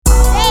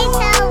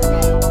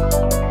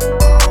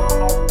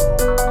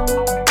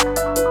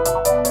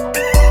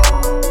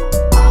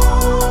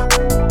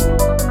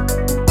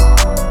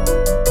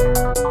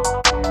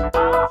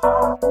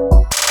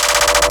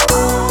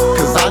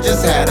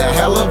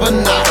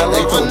hell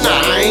of a night.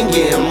 I ain't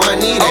getting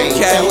money, they ain't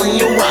telling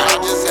you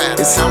right.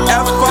 It's F-Funky.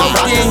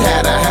 I just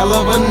had a hell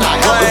of a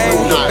night. I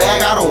moved the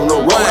bag out on the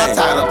road, I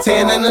tied up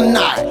 10 in the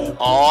night.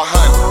 All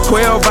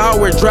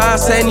 12-hour drive,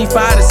 75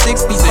 to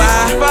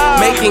 65.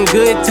 Making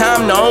good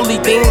time, the only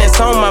thing that's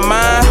on my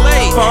mind.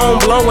 Phone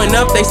blowing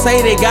up, they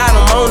say they got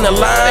them on the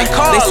line.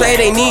 They say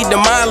they need the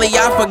molly,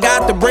 I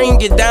forgot to bring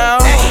it down.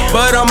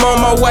 But I'm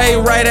on my way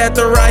right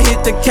after I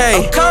hit the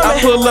K. I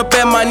pull up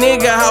at my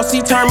nigga house,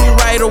 he turn me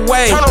right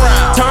away.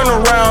 Turn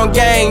around,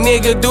 gang,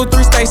 nigga, do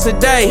 3 states a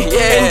day.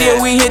 And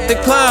then we hit the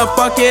club,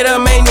 fuck it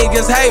up, man,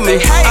 niggas hate me.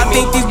 I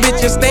think these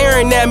bitches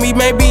staring at me,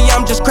 maybe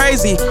I'm just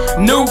crazy.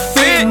 New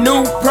fit,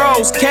 new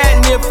pros,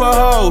 catnip for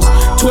hoes.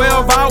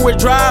 12-hour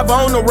drive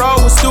on the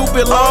road with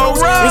stupid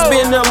lows. It's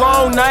been a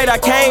long night, I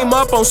came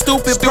up on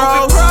stupid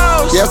pros.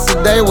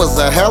 Yesterday was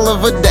a hell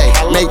of a day.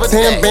 Make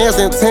 10 bands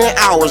in 10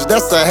 hours,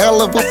 that's a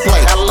hell of a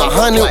play.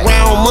 100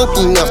 round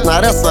monkey nuts, now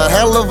that's a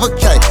hell of a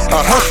cake.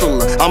 A hustler,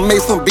 I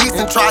made some beats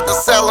and tried to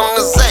sell them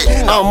to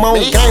Zay. I'm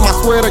on game, I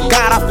swear to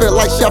God, I feel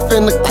like chef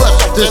in the clutch.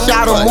 Just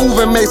shot a move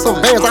and made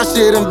some bands, I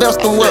should invest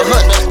them with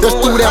Hutch.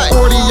 Just threw that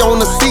 40 on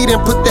the seat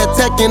and put that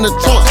tech in the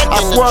trunk. I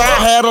swear I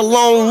had a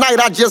long night,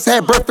 I just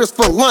had breakfast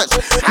for lunch.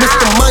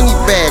 Mr.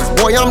 Moneybags,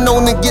 boy, I'm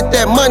known to get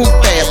that money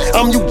fast.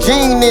 I'm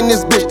Eugene in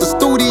this bitch, the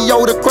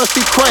studio, the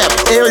Krusty Krab.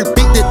 Every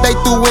beat that they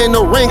threw in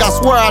the ring, I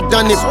swear I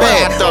done it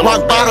bad.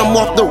 Rock bottom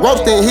off the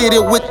ropes and hit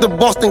it with the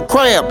Boston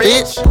Crab,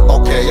 bitch.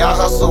 Okay, I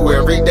hustle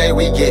every day,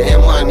 we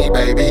getting money,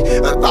 baby.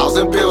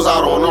 1,000 pills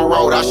out on the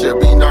road, I should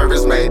be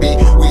nervous, maybe.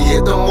 We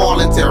hit the mall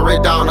and tear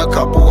it down a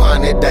couple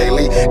hundred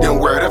daily. Then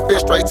wear the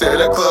fish straight to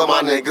the club,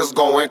 my niggas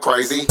going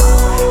crazy.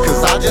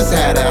 Cause I just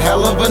had a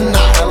hell of a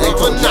night.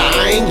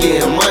 I ain't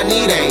getting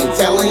money, they ain't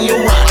telling you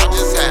right.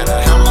 Cause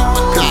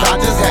I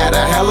just had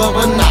a hell of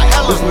a night.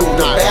 Just moved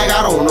the bag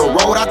out on the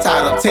road, I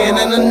tied up 10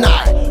 in the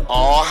night.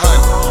 All